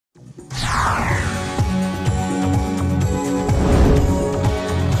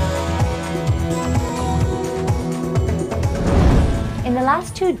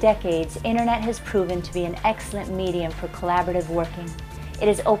2 decades, Internet has proven to be an excellent medium for collaborative working. It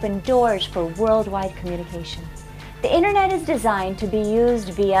has opened doors for worldwide communication. The Internet is designed to be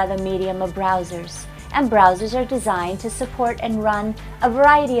used via the medium of browsers, and browsers are designed to support and run a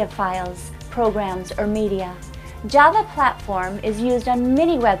variety of files, programs, or media. Java platform is used on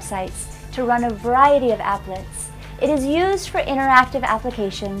many websites to run a variety of applets. It is used for interactive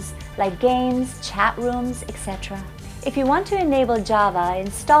applications like games, chat rooms, etc. If you want to enable Java,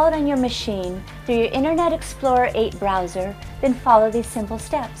 install it on your machine through your Internet Explorer 8 browser, then follow these simple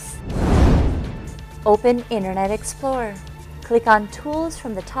steps. Open Internet Explorer. Click on Tools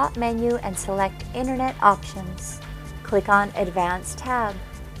from the top menu and select Internet Options. Click on Advanced tab.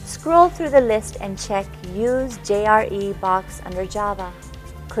 Scroll through the list and check Use JRE box under Java.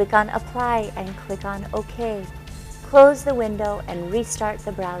 Click on Apply and click on OK. Close the window and restart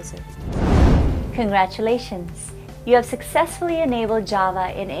the browser. Congratulations! You have successfully enabled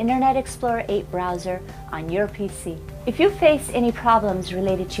Java in Internet Explorer 8 browser on your PC. If you face any problems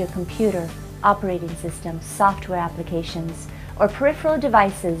related to your computer, operating system, software applications, or peripheral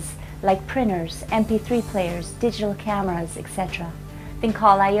devices like printers, MP3 players, digital cameras, etc., then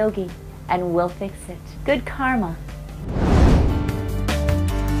call iYogi and we'll fix it. Good karma!